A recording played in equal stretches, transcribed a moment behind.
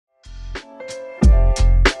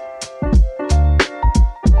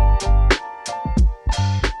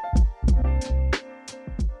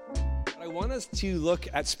to look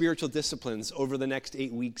at spiritual disciplines over the next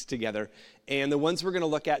 8 weeks together. And the ones we're going to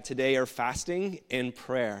look at today are fasting and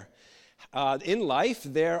prayer. In life,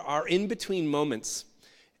 there are in-between moments.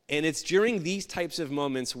 And it's during these types of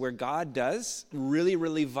moments where God does really,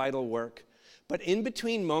 really vital work. But in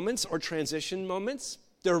between moments or transition moments,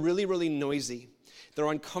 they're really, really noisy.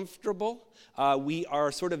 They're uncomfortable. We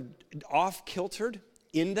are sort of off-kiltered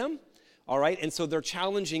in them, all right? And so they're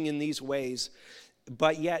challenging in these ways.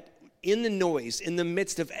 But yet, in the noise, in the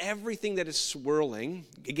midst of everything that is swirling,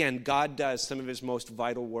 again, God does some of his most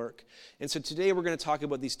vital work. And so today we're going to talk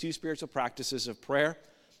about these two spiritual practices of prayer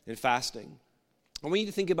and fasting. I want you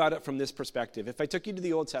to think about it from this perspective. If I took you to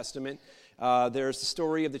the Old Testament, there's the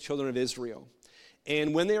story of the children of Israel.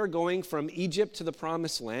 And when they are going from Egypt to the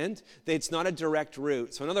Promised Land, it's not a direct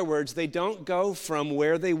route. So in other words, they don't go from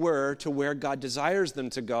where they were to where God desires them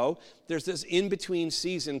to go. There's this in-between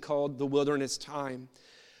season called the wilderness time.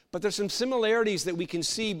 But there's some similarities that we can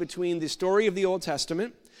see between the story of the Old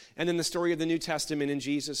Testament and then the story of the New Testament in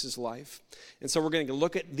Jesus' life. And so we're going to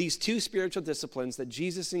look at these two spiritual disciplines that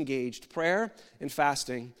Jesus engaged, prayer and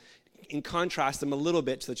fasting, and contrast them a little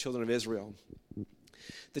bit to the children of Israel.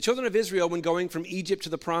 The children of Israel, when going from Egypt to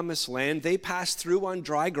the Promised Land, they passed through on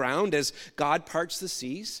dry ground as God parts the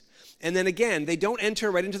seas. And then again, they don't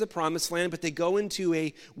enter right into the Promised Land, but they go into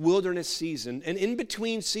a wilderness season, an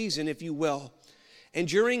in-between season, if you will. And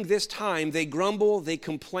during this time, they grumble, they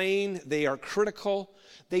complain, they are critical.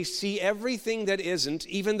 They see everything that isn't,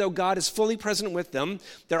 even though God is fully present with them.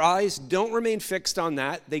 Their eyes don't remain fixed on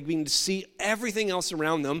that. They begin to see everything else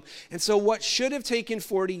around them. And so what should have taken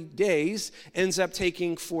 40 days ends up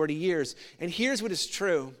taking 40 years. And here's what is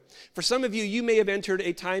true. For some of you, you may have entered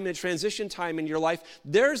a time, a transition time in your life.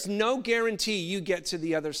 There's no guarantee you get to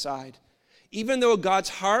the other side. Even though God's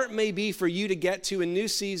heart may be for you to get to a new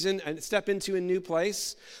season and step into a new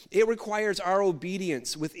place, it requires our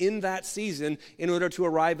obedience within that season in order to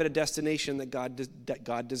arrive at a destination that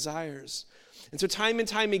God desires. And so time and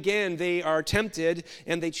time again, they are tempted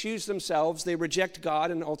and they choose themselves, they reject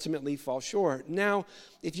God and ultimately fall short. Now,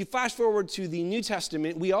 if you fast forward to the New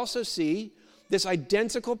Testament, we also see this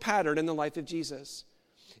identical pattern in the life of Jesus.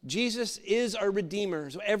 Jesus is our Redeemer.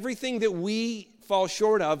 So everything that we fall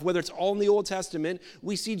short of, whether it's all in the Old Testament,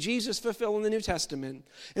 we see Jesus fulfill in the New Testament.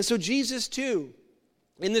 And so Jesus too,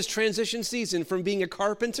 in this transition season from being a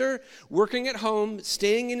carpenter, working at home,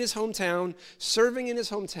 staying in his hometown, serving in his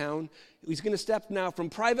hometown, he's going to step now from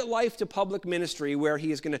private life to public ministry where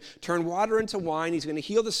he is going to turn water into wine, he's going to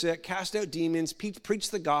heal the sick, cast out demons, preach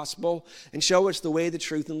the gospel, and show us the way, the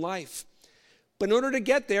truth, and life. But in order to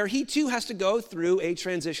get there, he too has to go through a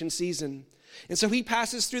transition season. And so he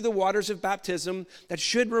passes through the waters of baptism that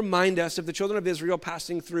should remind us of the children of Israel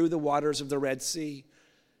passing through the waters of the Red Sea.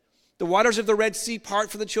 The waters of the Red Sea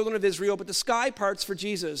part for the children of Israel, but the sky parts for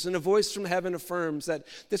Jesus. And a voice from heaven affirms that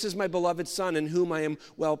this is my beloved Son in whom I am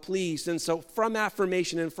well pleased. And so from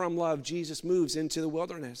affirmation and from love, Jesus moves into the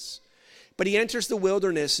wilderness. But he enters the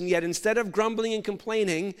wilderness, and yet instead of grumbling and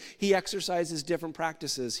complaining, he exercises different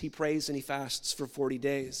practices. He prays and he fasts for 40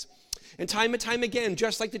 days. And time again,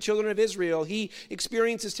 just like the children of Israel, he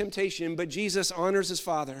experiences temptation, but Jesus honors his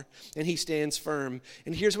Father, and he stands firm.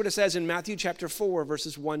 And here's what it says in Matthew chapter 4,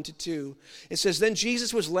 verses 1 to 2. It says, "Then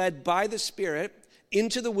Jesus was led by the Spirit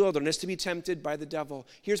into the wilderness to be tempted by the devil."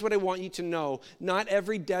 Here's what I want you to know. Not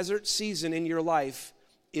every desert season in your life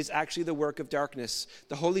is actually the work of darkness.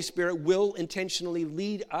 The Holy Spirit will intentionally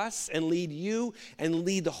lead us and lead you and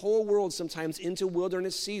lead the whole world sometimes into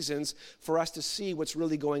wilderness seasons for us to see what's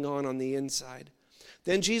really going on the inside.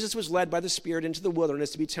 Then Jesus was led by the Spirit into the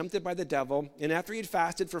wilderness to be tempted by the devil, and after he had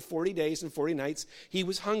fasted for 40 days and 40 nights, he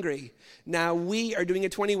was hungry. Now we are doing a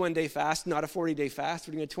 21-day fast, not a 40-day fast.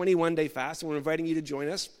 We're doing a 21-day fast, and we're inviting you to join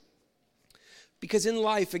us. Because in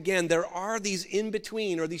life, again, there are these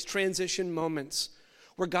in-between or these transition moments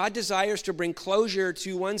where God desires to bring closure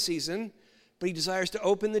to one season, but he desires to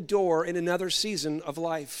open the door in another season of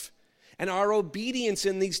life. And our obedience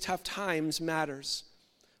in these tough times matters.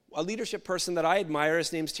 A leadership person that I admire,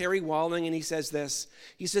 his name's Terry Walling, and he says this.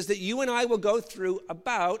 He says that you and I will go through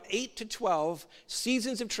about 8 to 12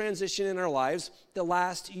 seasons of transition in our lives that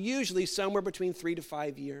last usually somewhere between 3 to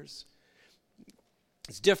 5 years.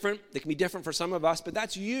 It's different. It can be different for some of us, but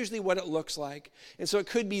that's usually what it looks like. And so it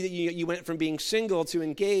could be that you went from being single to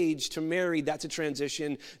engaged to married. That's a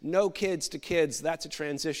transition. No kids to kids. That's a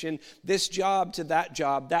transition. This job to that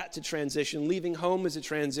job. That's a transition. Leaving home is a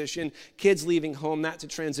transition. Kids leaving home. That's a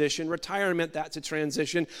transition. Retirement. That's a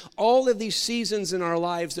transition. All of these seasons in our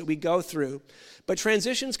lives that we go through. But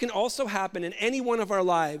transitions can also happen in any one of our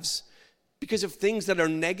lives because of things that are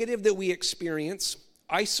negative that we experience,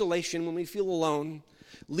 isolation when we feel alone,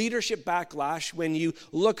 leadership backlash when you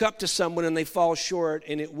look up to someone and they fall short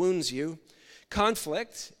and it wounds you,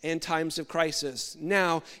 conflict, and times of crisis.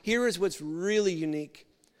 Now, here is what's really unique.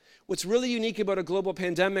 What's really unique about a global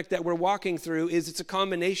pandemic that we're walking through is it's a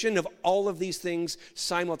combination of all of these things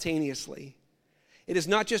simultaneously. It is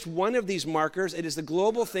not just one of these markers, it is the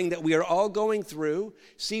global thing that we are all going through,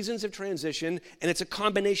 seasons of transition, and it's a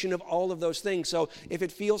combination of all of those things. So if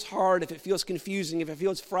it feels hard, if it feels confusing, if it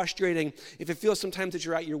feels frustrating, if it feels sometimes that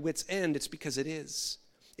you're at your wit's end, it's because it is.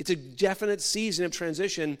 It's a definite season of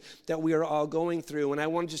transition that we are all going through. And I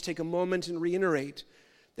want to just take a moment and reiterate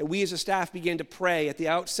that we as a staff began to pray at the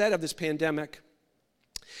outset of this pandemic.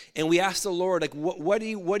 And we asked the Lord, like, what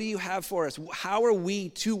do you have for us? How are we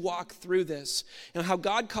to walk through this? And how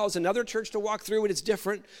God calls another church to walk through it is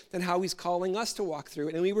different than how he's calling us to walk through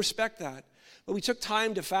it. And we respect that. But we took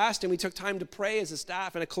time to fast and we took time to pray as a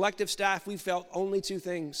staff. And a collective staff, we felt only two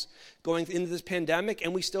things going into this pandemic,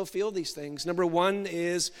 and we still feel these things. Number one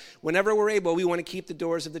is whenever we're able, we want to keep the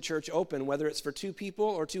doors of the church open, whether it's for 2 people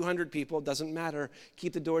or 200 people, it doesn't matter.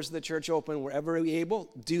 Keep the doors of the church open wherever we're able,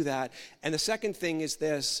 do that. And the second thing is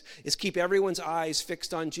this, is keep everyone's eyes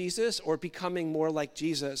fixed on Jesus or becoming more like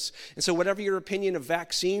Jesus. And so whatever your opinion of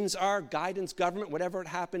vaccines are, guidance, government, whatever it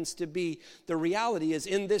happens to be, the reality is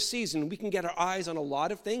in this season, we can get our eyes on a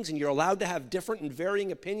lot of things, and you're allowed to have different and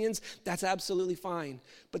varying opinions. That's absolutely fine.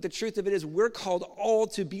 But the truth of it is we're called all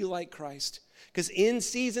to be like Christ. Because in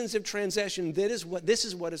seasons of transition, this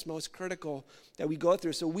is what is most critical that we go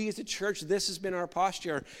through. So we as a church, this has been our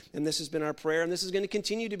posture, and this has been our prayer, and this is going to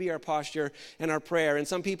continue to be our posture and our prayer. And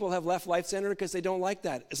some people have left Life Center because they don't like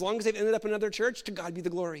that. As long as they've ended up in another church, to God be the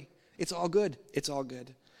glory. It's all good. It's all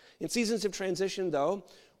good. In seasons of transition, though,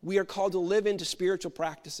 we are called to live into spiritual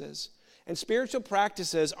practices. And spiritual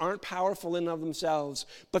practices aren't powerful in and of themselves,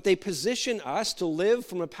 but they position us to live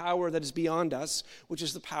from a power that is beyond us, which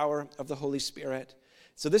is the power of the Holy Spirit.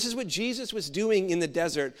 So this is what Jesus was doing in the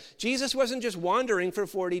desert. Jesus wasn't just wandering for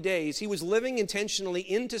 40 days. He was living intentionally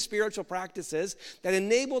into spiritual practices that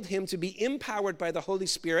enabled him to be empowered by the Holy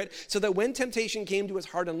Spirit so that when temptation came to his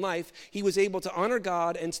heart and life, he was able to honor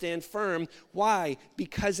God and stand firm. Why?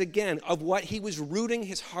 Because, again, of what he was rooting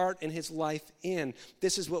his heart and his life in.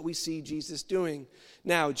 This is what we see Jesus doing.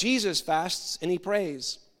 Now, Jesus fasts and he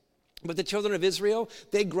prays. But the children of Israel,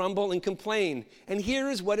 they grumble and complain. And here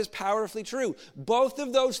is what is powerfully true. Both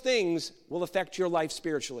of those things will affect your life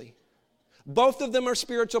spiritually. Both of them are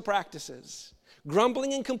spiritual practices.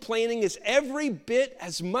 Grumbling and complaining is every bit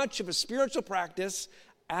as much of a spiritual practice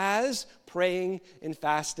as praying and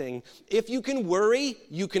fasting. If you can worry,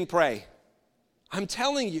 you can pray. I'm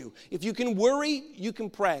telling you, if you can worry, you can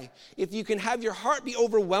pray. If you can have your heart be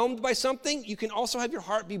overwhelmed by something, you can also have your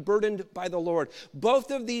heart be burdened by the Lord.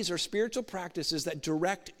 Both of these are spiritual practices that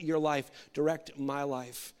direct your life, direct my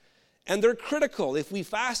life. And they're critical. If we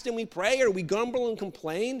fast and we pray or we grumble and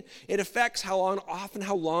complain, it affects how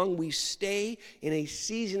long we stay in a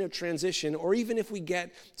season of transition, or even if we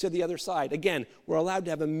get to the other side. Again, we're allowed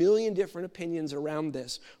to have a million different opinions around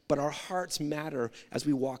this, but our hearts matter as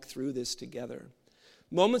we walk through this together.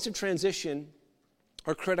 Moments of transition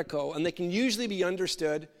are critical, and they can usually be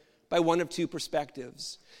understood by one of two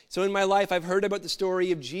perspectives. So in my life, I've heard about the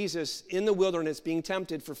story of Jesus in the wilderness being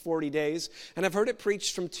tempted for 40 days, and I've heard it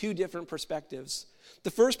preached from two different perspectives.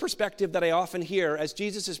 The first perspective that I often hear as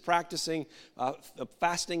Jesus is practicing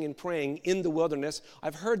fasting and praying in the wilderness,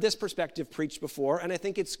 I've heard this perspective preached before, and I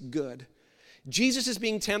think it's good. Jesus is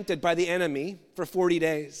being tempted by the enemy for 40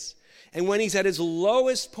 days, and when he's at his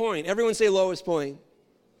lowest point, everyone say lowest point.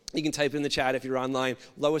 You can type in the chat if you're online,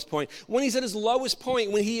 lowest point. When he's at his lowest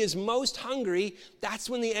point, when he is most hungry, that's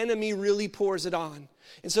when the enemy really pours it on.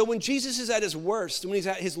 And so when Jesus is at his worst, when he's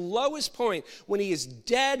at his lowest point, when he is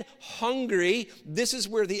dead hungry, this is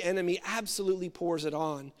where the enemy absolutely pours it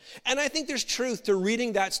on. And I think there's truth to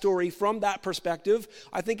reading that story from that perspective.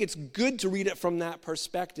 I think it's good to read it from that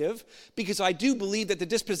perspective because I do believe that the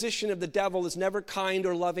disposition of the devil is never kind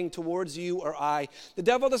or loving towards you or I. The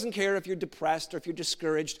devil doesn't care if you're depressed or if you're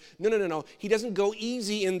discouraged. No. He doesn't go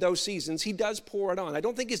easy in those seasons. He does pour it on. I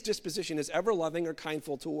don't think his disposition is ever loving or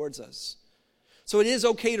kindful towards us. So it is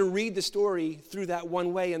okay to read the story through that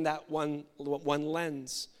one way and that one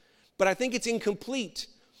lens. But I think it's incomplete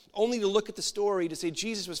only to look at the story to say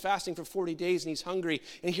Jesus was fasting for 40 days and he's hungry,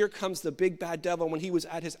 and here comes the big bad devil when he was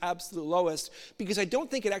at his absolute lowest, because I don't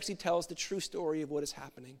think it actually tells the true story of what is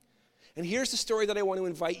happening. And here's the story that I want to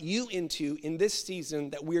invite you into in this season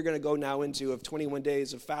that we're going to go now into of 21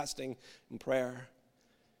 days of fasting and prayer.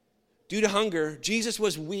 Due to hunger, Jesus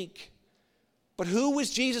was weak. But who was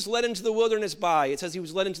Jesus led into the wilderness by? It says he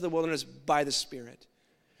was led into the wilderness by the Spirit.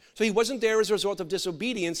 So he wasn't there as a result of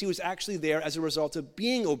disobedience. He was actually there as a result of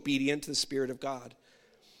being obedient to the Spirit of God.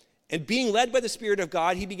 And being led by the Spirit of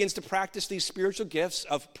God, he begins to practice these spiritual gifts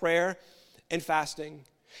of prayer and fasting.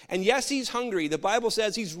 And yes, he's hungry. The Bible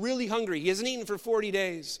says he's really hungry. He hasn't eaten for 40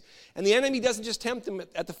 days. And the enemy doesn't just tempt him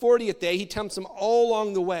at the 40th day. He tempts him all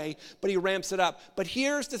along the way, but he ramps it up. But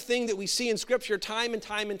here's the thing that we see in Scripture time and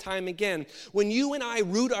time and time again. When you and I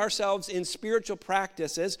root ourselves in spiritual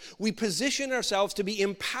practices, we position ourselves to be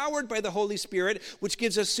empowered by the Holy Spirit, which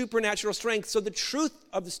gives us supernatural strength. So the truth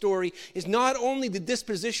of the story is not only the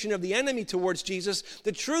disposition of the enemy towards Jesus,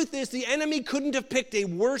 the truth is the enemy couldn't have picked a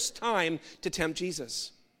worse time to tempt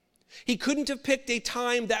Jesus. He couldn't have picked a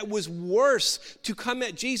time that was worse to come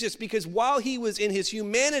at Jesus, because while he was in his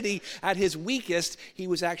humanity at his weakest, he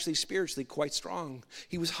was actually spiritually quite strong.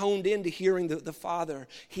 He was honed into hearing the Father.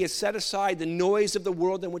 He has set aside the noise of the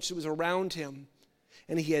world in which it was around him.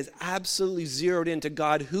 And he has absolutely zeroed into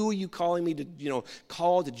God. Who are you calling me to,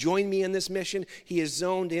 call to join me in this mission? He is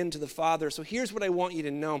zoned into the Father. So here's what I want you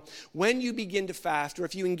to know. When you begin to fast, or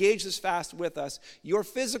if you engage this fast with us, your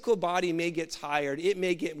physical body may get tired. It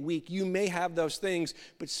may get weak. You may have those things.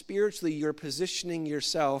 But spiritually, you're positioning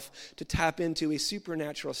yourself to tap into a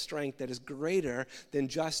supernatural strength that is greater than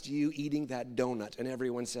just you eating that donut. And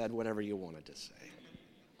everyone said whatever you wanted to say.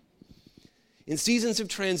 In seasons of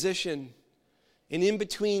transition, and in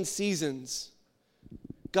between seasons,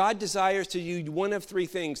 God desires to do one of three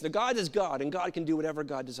things. Now, God is God, and God can do whatever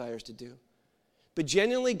God desires to do. But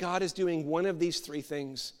genuinely, God is doing one of these three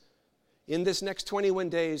things. In this next 21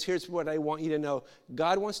 days, here's what I want you to know.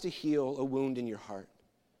 God wants to heal a wound in your heart.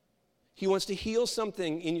 He wants to heal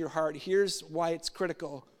something in your heart. Here's why it's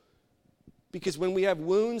critical. Because when we have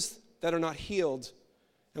wounds that are not healed,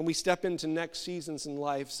 and we step into next seasons in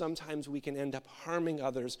life, sometimes we can end up harming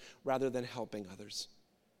others rather than helping others.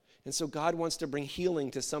 And so God wants to bring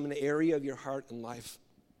healing to some area of your heart and life.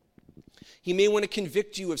 He may want to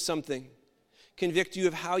convict you of something, convict you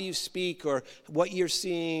of how you speak or what you're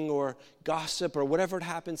seeing or gossip or whatever it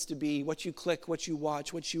happens to be, what you click, what you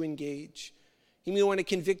watch, what you engage. He may want to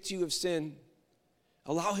convict you of sin.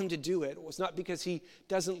 Allow him to do it. It's not because he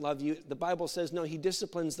doesn't love you. The Bible says, no, he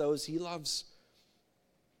disciplines those he loves.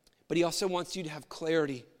 But he also wants you to have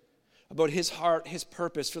clarity about his heart, his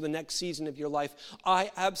purpose for the next season of your life.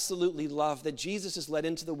 I absolutely love that Jesus is led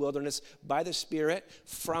into the wilderness by the Spirit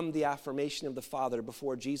from the affirmation of the Father.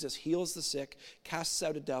 Before Jesus heals the sick, casts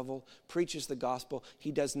out a devil, preaches the gospel,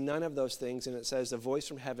 he does none of those things. And it says, a voice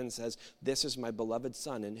from heaven says, this is my beloved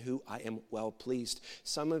Son in whom I am well pleased.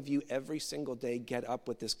 Some of you every single day get up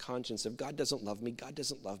with this conscience of God doesn't love me, God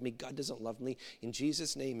doesn't love me, God doesn't love me. In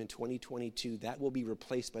Jesus' name in 2022, that will be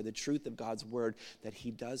replaced by the truth of God's word that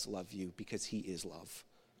he does love you, because he is love.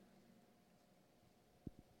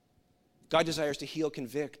 God desires to heal,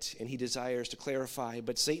 convict, and he desires to clarify,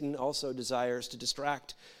 but Satan also desires to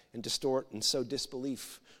distract and distort and sow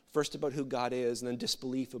disbelief, first about who God is and then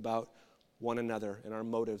disbelief about one another and our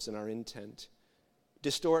motives and our intent.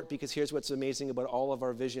 Distort, because here's what's amazing about all of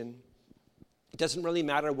our vision. It doesn't really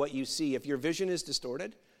matter what you see. If your vision is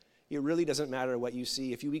distorted, it really doesn't matter what you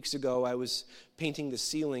see. A few weeks ago, I was painting the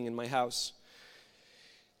ceiling in my house.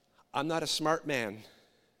 I'm not a smart man,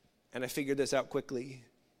 and I figured this out quickly.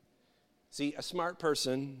 See, a smart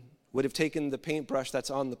person would have taken the paintbrush that's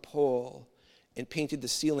on the pole and painted the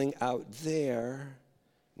ceiling out there.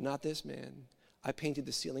 Not this man. I painted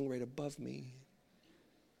the ceiling right above me.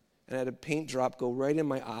 And I had a paint drop go right in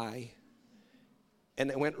my eye. And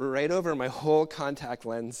it went right over my whole contact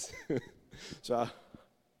lens. So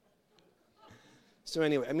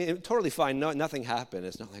anyway, I mean, it was totally fine. No, nothing happened.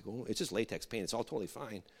 It's not like, oh, it's just latex paint. It's all totally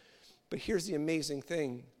fine. But here's the amazing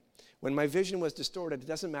thing. When my vision was distorted, it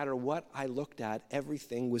doesn't matter what I looked at,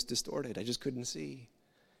 everything was distorted. I just couldn't see.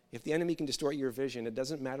 If the enemy can distort your vision, it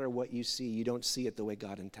doesn't matter what you see. You don't see it the way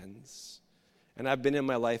God intends. And I've been in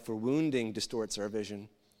my life where wounding distorts our vision.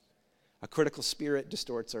 A critical spirit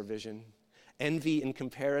distorts our vision. Envy and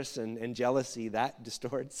comparison and jealousy, that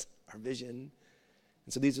distorts our vision.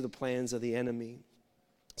 And so these are the plans of the enemy.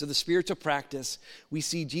 So the spiritual practice we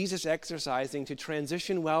see Jesus exercising to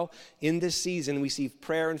transition well in this season. We see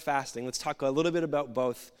prayer and fasting. Let's talk a little bit about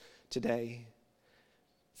both today.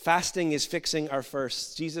 Fasting is fixing our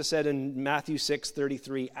first. Jesus said in Matthew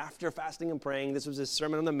 6:33, after fasting and praying, this was his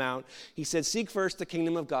Sermon on the Mount, he said, seek first the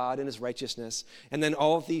kingdom of God and his righteousness, and then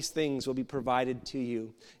all of these things will be provided to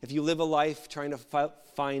you. If you live a life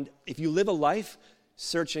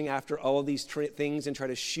searching after all of these things and try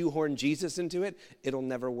to shoehorn Jesus into it, it'll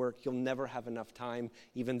never work. You'll never have enough time,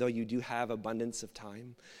 even though you do have abundance of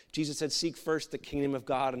time. Jesus said, seek first the kingdom of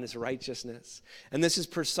God and his righteousness. And this is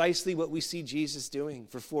precisely what we see Jesus doing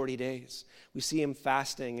for 40 days. We see him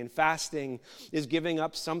fasting, and fasting is giving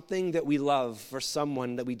up something that we love for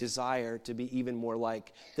someone that we desire to be even more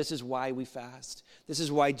like. This is why we fast. This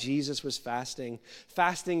is why Jesus was fasting.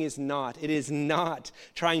 Fasting is not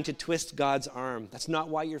trying to twist God's arm. That's not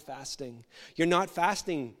why you're fasting. You're not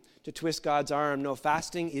fasting to twist God's arm. No,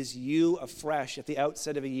 fasting is you afresh at the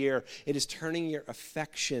outset of a year. It is turning your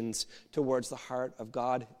affections towards the heart of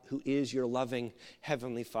God, who is your loving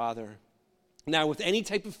heavenly Father. Now, with any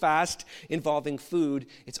type of fast involving food,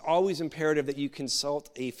 it's always imperative that you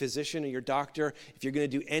consult a physician or your doctor. If you're going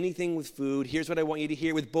to do anything with food, here's what I want you to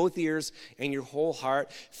hear with both ears and your whole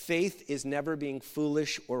heart. Faith is never being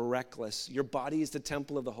foolish or reckless. Your body is the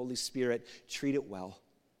temple of the Holy Spirit. Treat it well.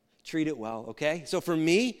 Treat it well, okay? So for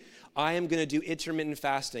me, I am going to do intermittent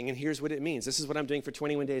fasting, and here's what it means. This is what I'm doing for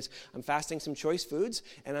 21 days. I'm fasting some choice foods,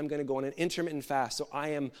 and I'm going to go on an intermittent fast. So I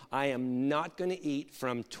am not going to eat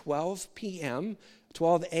from 12 a.m.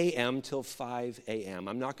 till 5 a.m.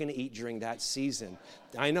 I'm not going to eat during that season.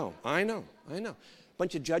 I know.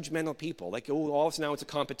 Bunch of judgmental people. Like, oh, all of a sudden now it's a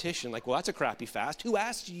competition. Like, well, that's a crappy fast. Who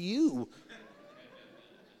asked you?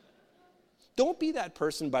 Don't be that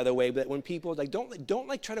person, by the way, that when people, like, don't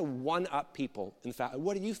like try to one-up people in fast.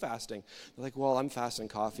 What are you fasting? They're like, well, I'm fasting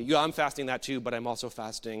coffee. Yeah, I'm fasting that too, but I'm also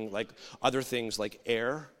fasting, like, other things like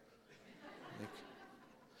air. Like,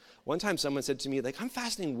 one time someone said to me, like, I'm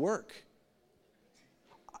fasting work.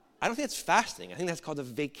 I don't think that's fasting. I think that's called a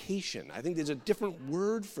vacation. I think there's a different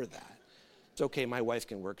word for that. It's okay, my wife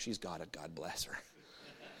can work. She's got it. God bless her.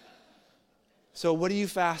 So what are you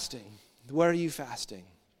fasting? What are you fasting?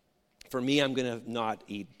 For me, I'm going to not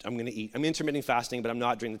eat. I'm going to eat. I'm intermittent fasting, but I'm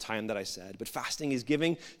not during the time that I said. But fasting is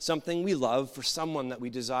giving something we love for someone that we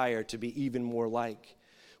desire to be even more like.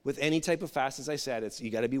 With any type of fast, as I said,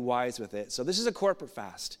 you got to be wise with it. So this is a corporate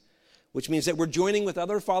fast, which means that we're joining with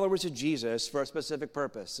other followers of Jesus for a specific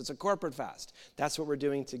purpose. It's a corporate fast. That's what we're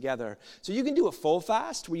doing together. So you can do a full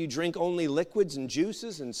fast where you drink only liquids and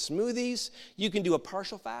juices and smoothies. You can do a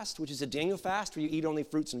partial fast, which is a Daniel fast where you eat only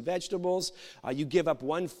fruits and vegetables. You give up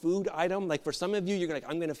one food item. Like for some of you, you're like,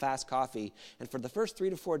 I'm going to fast coffee. And for the first 3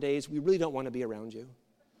 to 4 days, we really don't want to be around you.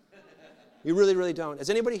 We really, really don't. Has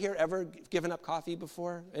anybody here ever given up coffee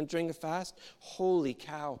before and during a fast? Holy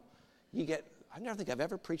cow. I never think I've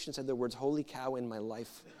ever preached and said the words holy cow in my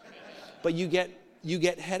life. But you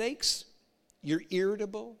get headaches, you're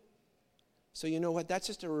irritable. So you know what? That's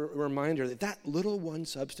just a reminder that little one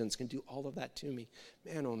substance can do all of that to me.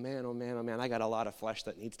 Man, oh man, oh man, oh man, I got a lot of flesh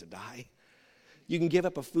that needs to die. You can give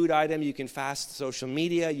up a food item, you can fast social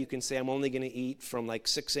media, you can say I'm only going to eat from like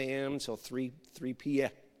 6 a.m. till 3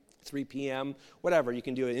 p.m., whatever. You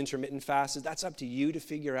can do an intermittent fast. That's up to you to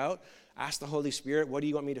figure out. Ask the Holy Spirit, what do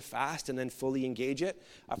you want me to fast, and then fully engage it.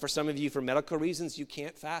 For some of you, for medical reasons, you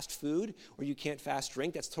can't fast food or you can't fast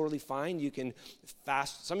drink. That's totally fine. You can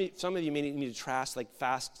fast. Some of you may need to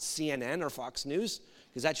fast CNN or Fox News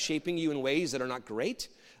because that's shaping you in ways that are not great.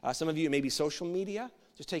 Some of you, maybe social media.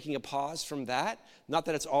 Just taking a pause from that. Not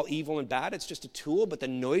that it's all evil and bad, it's just a tool, but the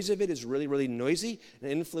noise of it is really, really noisy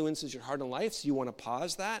and it influences your heart and life, so you want to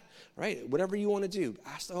pause that, right? Whatever you want to do,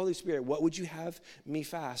 ask the Holy Spirit, what would you have me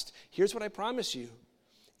fast? Here's what I promise you.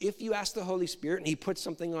 If you ask the Holy Spirit and he puts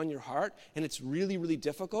something on your heart and it's really, really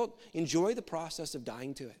difficult, enjoy the process of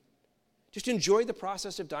dying to it. Just enjoy the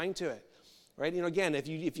process of dying to it. Right? You know, again,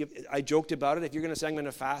 I joked about it. If you're going to say I'm going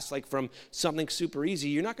to fast like from something super easy,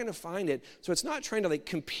 you're not going to find it. So it's not trying to like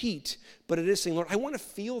compete, but it is saying, Lord, I want to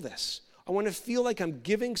feel this. I want to feel like I'm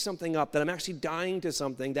giving something up, that I'm actually dying to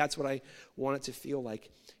something. That's what I want it to feel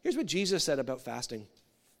like. Here's what Jesus said about fasting.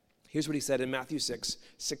 Here's what he said in Matthew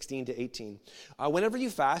 6:16-18. Whenever you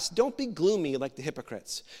fast, don't be gloomy like the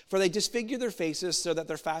hypocrites, for they disfigure their faces so that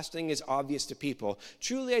their fasting is obvious to people.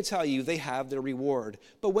 Truly, I tell you, they have their reward.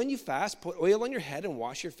 But when you fast, put oil on your head and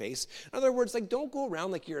wash your face. In other words, like, don't go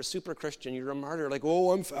around like you're a super Christian, you're a martyr, like,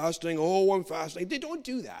 oh, I'm fasting. They don't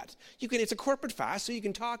do that. It's a corporate fast, so you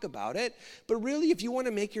can talk about it. But really, if you want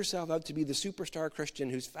to make yourself out to be the superstar Christian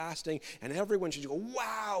who's fasting, and everyone should go,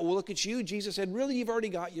 wow, well, look at you. Jesus said, really, you've already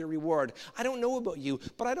got your reward. I don't know about you,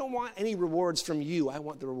 but I don't want any rewards from you. I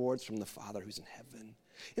want the rewards from the Father who's in heaven.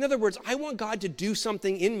 In other words, I want God to do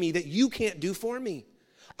something in me that you can't do for me.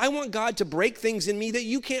 I want God to break things in me that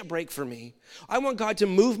you can't break for me. I want God to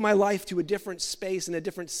move my life to a different space and a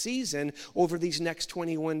different season over these next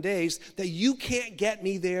 21 days that you can't get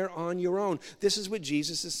me there on your own. This is what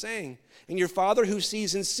Jesus is saying. And your Father who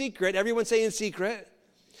sees in secret, everyone say in secret,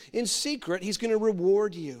 In secret, he's going to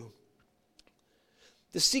reward you.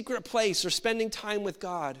 The secret place, or spending time with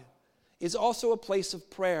God, is also a place of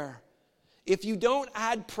prayer. If you don't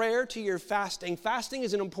add prayer to your fasting, fasting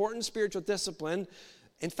is an important spiritual discipline.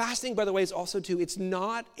 And fasting, by the way, is also it's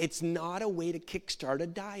not a way to kickstart a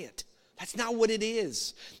diet. That's not what it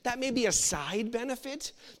is. That may be a side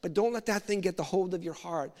benefit, but don't let that thing get the hold of your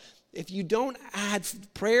heart. If you don't add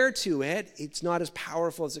prayer to it, it's not as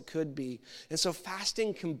powerful as it could be. And so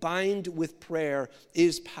fasting combined with prayer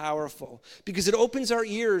is powerful because it opens our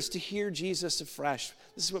ears to hear Jesus afresh.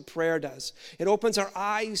 This is what prayer does. It opens our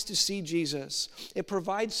eyes to see Jesus. It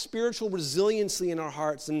provides spiritual resiliency in our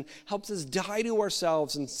hearts and helps us die to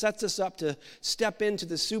ourselves and sets us up to step into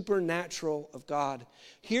the supernatural of God.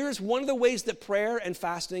 Here's one of the ways that prayer and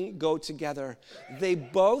fasting go together. They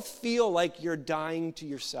both feel like you're dying to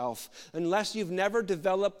yourself. Unless you've never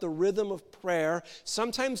developed the rhythm of prayer,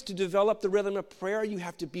 sometimes to develop the rhythm of prayer, you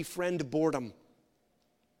have to befriend boredom.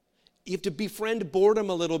 You have to befriend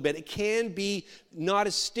boredom a little bit. It can be not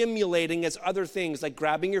as stimulating as other things like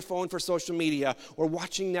grabbing your phone for social media or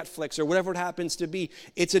watching Netflix or whatever it happens to be.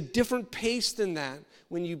 It's a different pace than that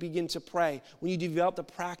when you begin to pray, when you develop the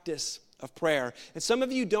practice of prayer. And some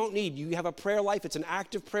of you don't need. You have a prayer life. It's an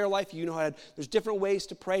active prayer life. You know how to, there's different ways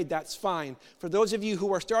to pray. That's fine. For those of you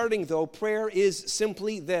who are starting, though, prayer is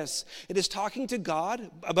simply this. It is talking to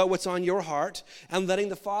God about what's on your heart and letting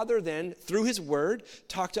the Father then, through his word,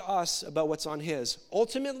 talk to us about what's on his.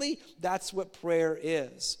 Ultimately, that's what prayer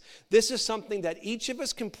is. This is something that each of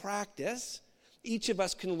us can practice. Each of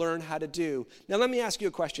us can learn how to do. Now, let me ask you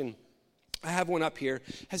a question. I have one up here.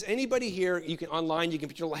 Has anybody here, you can online, you can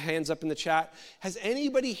put your hands up in the chat. Has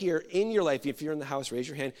anybody here in your life, if you're in the house, raise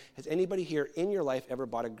your hand. Has anybody here in your life ever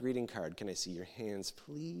bought a greeting card? Can I see your hands,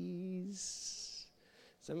 please?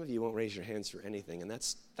 Some of you won't raise your hands for anything, and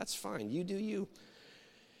that's fine. You do you.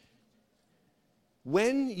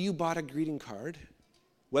 When you bought a greeting card,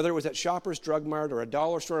 whether it was at Shoppers Drug Mart or a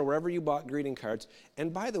dollar store or wherever you bought greeting cards,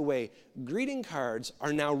 and by the way, greeting cards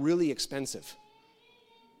are now really expensive.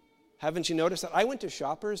 Haven't you noticed that? I went to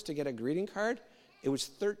Shoppers to get a greeting card. It was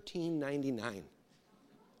 $13.99.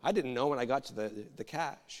 I didn't know when I got to the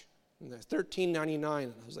cash. $13.99.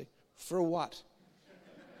 And I was like, for what?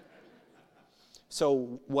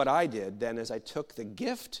 So what I did then is I took the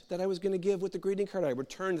gift that I was going to give with the greeting card. I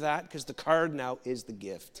returned that because the card now is the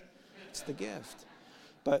gift. It's the gift.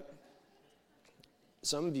 But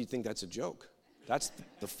some of you think that's a joke. That's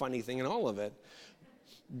the funny thing in all of it.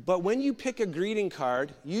 But when you pick a greeting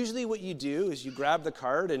card, usually what you do is you grab the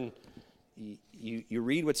card and you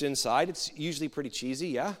read what's inside. It's usually pretty cheesy,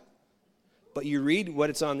 yeah? But you read what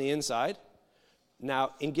it's on the inside.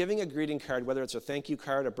 Now, in giving a greeting card, whether it's a thank you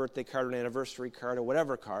card, a birthday card, an anniversary card, or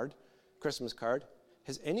whatever card, Christmas card,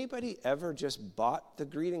 has anybody ever just bought the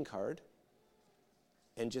greeting card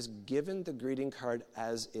and just given the greeting card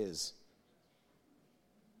as is?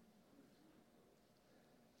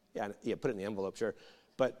 Yeah, put it in the envelope, sure.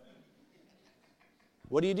 But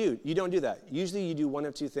what do? You don't do that. Usually you do one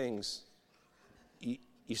of two things.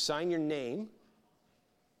 You sign your name,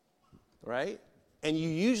 right? And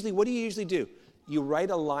what do you usually do? You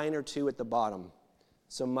write a line or two at the bottom.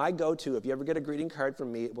 So my go-to, if you ever get a greeting card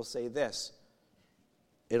from me, it will say this.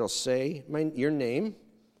 It'll say your name,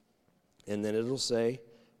 and then it'll say,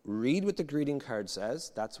 read what the greeting card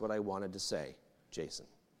says. That's what I wanted to say, Jason.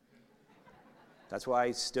 That's why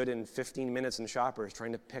I stood in 15 minutes in Shoppers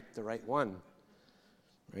trying to pick the right one.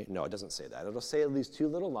 Right? No, it doesn't say that. It'll say at least two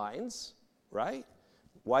little lines, right?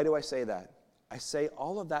 Why do I say that? I say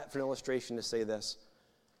all of that for an illustration to say this.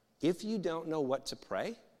 If you don't know what to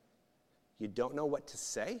pray, you don't know what to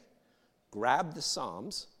say, grab the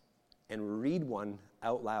Psalms and read one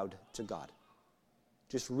out loud to God.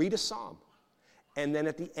 Just read a psalm. And then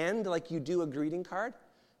at the end, like you do a greeting card,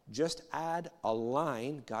 just add a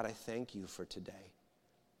line, God, I thank you for today.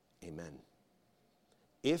 Amen.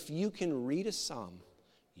 If you can read a psalm,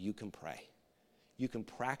 you can pray. You can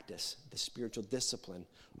practice the spiritual discipline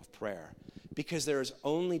of prayer. Because there's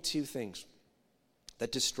only two things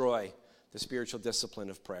that destroy the spiritual discipline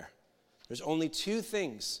of prayer. There's only two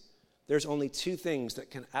things that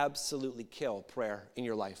can absolutely kill prayer in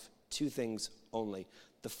your life. Two things only.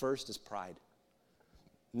 The first is pride.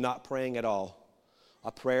 Not praying at all.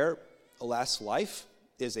 A prayerless life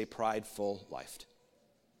is a prideful life.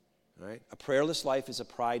 Right? A prayerless life is a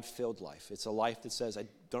pride-filled life. It's a life that says, I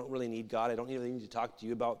don't really need God. I don't really need to talk to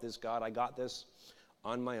you about this, God. I got this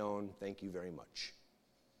on my own. Thank you very much.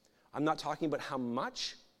 I'm not talking about how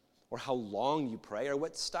much or how long you pray or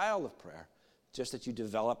what style of prayer. just that you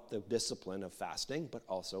develop the discipline of fasting, but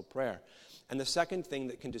also prayer. And the second thing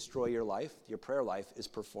that can destroy your life, your prayer life, is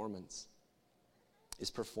performance.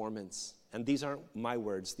 And these aren't my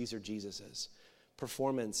words, these are Jesus's.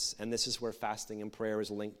 Performance, and this is where fasting and prayer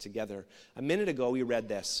is linked together. A minute ago, we read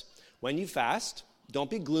this. When you fast, don't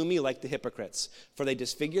be gloomy like the hypocrites, for they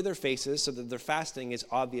disfigure their faces so that their fasting is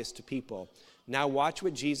obvious to people. Now watch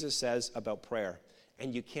what Jesus says about prayer,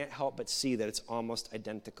 and you can't help but see that it's almost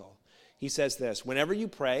identical. He says this, whenever you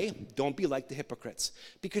pray, don't be like the hypocrites,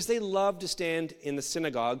 because they love to stand in the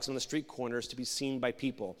synagogues and the street corners to be seen by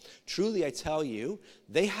people. Truly, I tell you,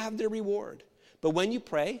 they have their reward. But when you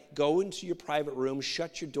pray, go into your private room,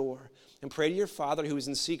 shut your door, and pray to your Father who is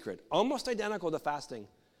in secret, almost identical to fasting.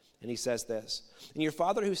 And he says this, and your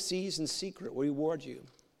Father who sees in secret will reward you.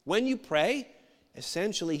 When you pray,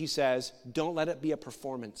 essentially, he says, don't let it be a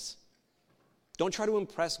performance. Don't try to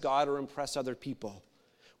impress God or impress other people.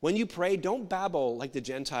 When you pray, don't babble like the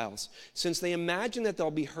Gentiles, since they imagine that they'll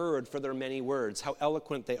be heard for their many words, how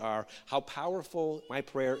eloquent they are, how powerful my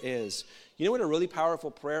prayer is. You know what a really powerful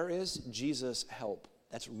prayer is? Jesus, help.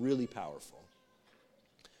 That's really powerful.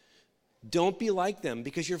 Don't be like them,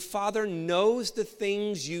 because your Father knows the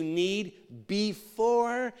things you need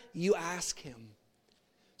before you ask him.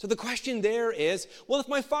 So the question there is, well, if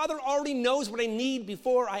my Father already knows what I need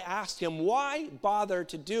before I ask him, why bother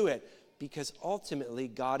to do it? Because ultimately,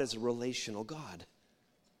 God is a relational God.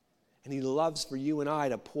 And he loves for you and I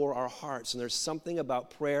to pour our hearts. And there's something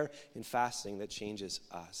about prayer and fasting that changes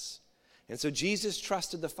us. And so Jesus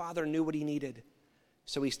trusted the Father, knew what he needed.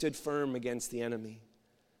 So he stood firm against the enemy.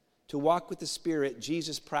 To walk with the Spirit,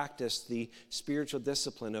 Jesus practiced the spiritual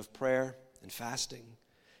discipline of prayer and fasting.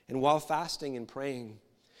 And while fasting and praying,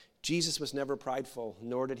 Jesus was never prideful,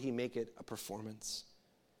 nor did he make it a performance.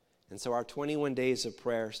 And so our 21 days of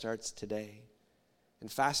prayer starts today. And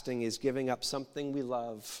fasting is giving up something we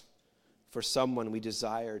love for someone we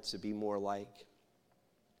desire to be more like.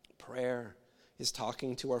 Prayer is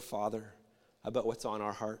talking to our Father about what's on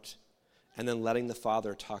our heart, and then letting the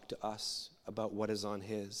Father talk to us about what is on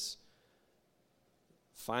his.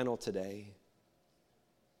 Final today,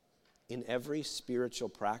 in every spiritual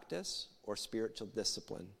practice or spiritual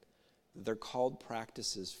discipline, they're called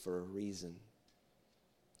practices for a reason.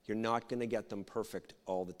 You're not going to get them perfect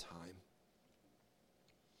all the time.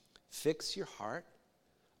 Fix your heart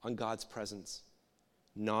on God's presence,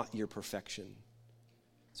 not your perfection.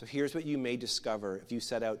 So here's what you may discover if you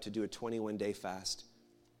set out to do a 21-day fast.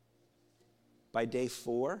 By day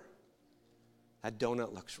 4, that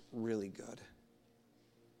donut looks really good.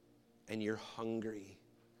 And you're hungry.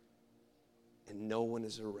 And no one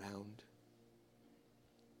is around.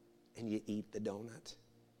 And you eat the donut.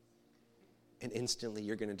 And instantly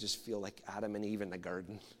you're going to just feel like Adam and Eve in the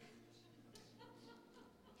garden.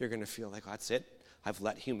 You're going to feel like, oh, that's it. I've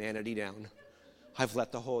let humanity down. I've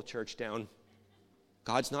let the whole church down.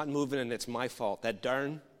 God's not moving and it's my fault. That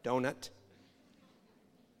darn donut.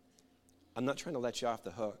 I'm not trying to let you off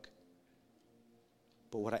the hook.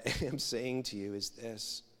 But what I am saying to you is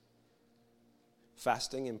this.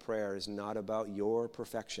 Fasting and prayer is not about your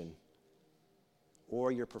perfection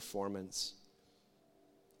or your performance.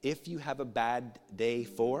 If you have a bad day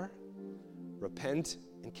 4, repent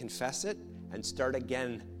and confess it and start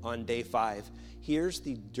again on day 5. Here's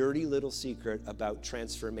the dirty little secret about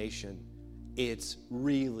transformation. It's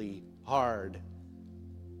really hard.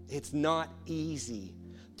 It's not easy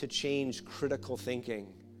to change critical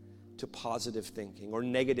thinking to positive thinking, or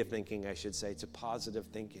negative thinking, I should say, to positive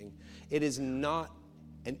thinking. It is not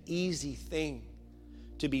an easy thing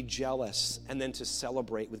to be jealous and then to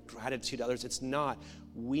celebrate with gratitude to others. It's not.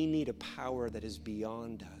 We need a power that is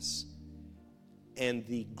beyond us. And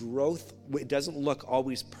the growth, it doesn't look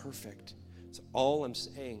always perfect. So all I'm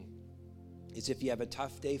saying is if you have a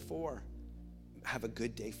tough day 4, have a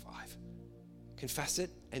good day 5. Confess it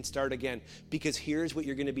and start again. Because here's what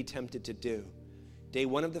you're going to be tempted to do. Day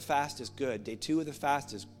 1 of the fast is good. Day 2 of the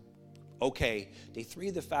fast is okay. Day 3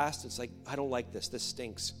 of the fast, it's like, I don't like this. This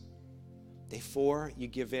stinks. Day 4, you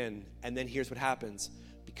give in. And then here's what happens.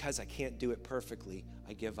 Because I can't do it perfectly,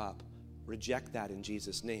 I give up. Reject that in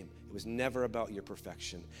Jesus' name. It was never about your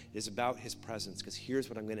perfection. It is about his presence. Because here's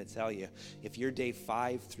what I'm going to tell you. If you're day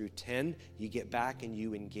 5 through 10, you get back and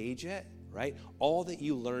you engage it, right? All that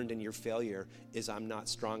you learned in your failure is I'm not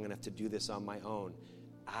strong enough to do this on my own.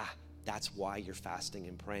 That's why you're fasting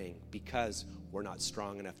and praying, because we're not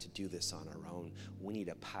strong enough to do this on our own. We need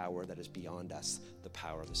a power that is beyond us, the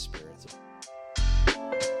power of the Spirit.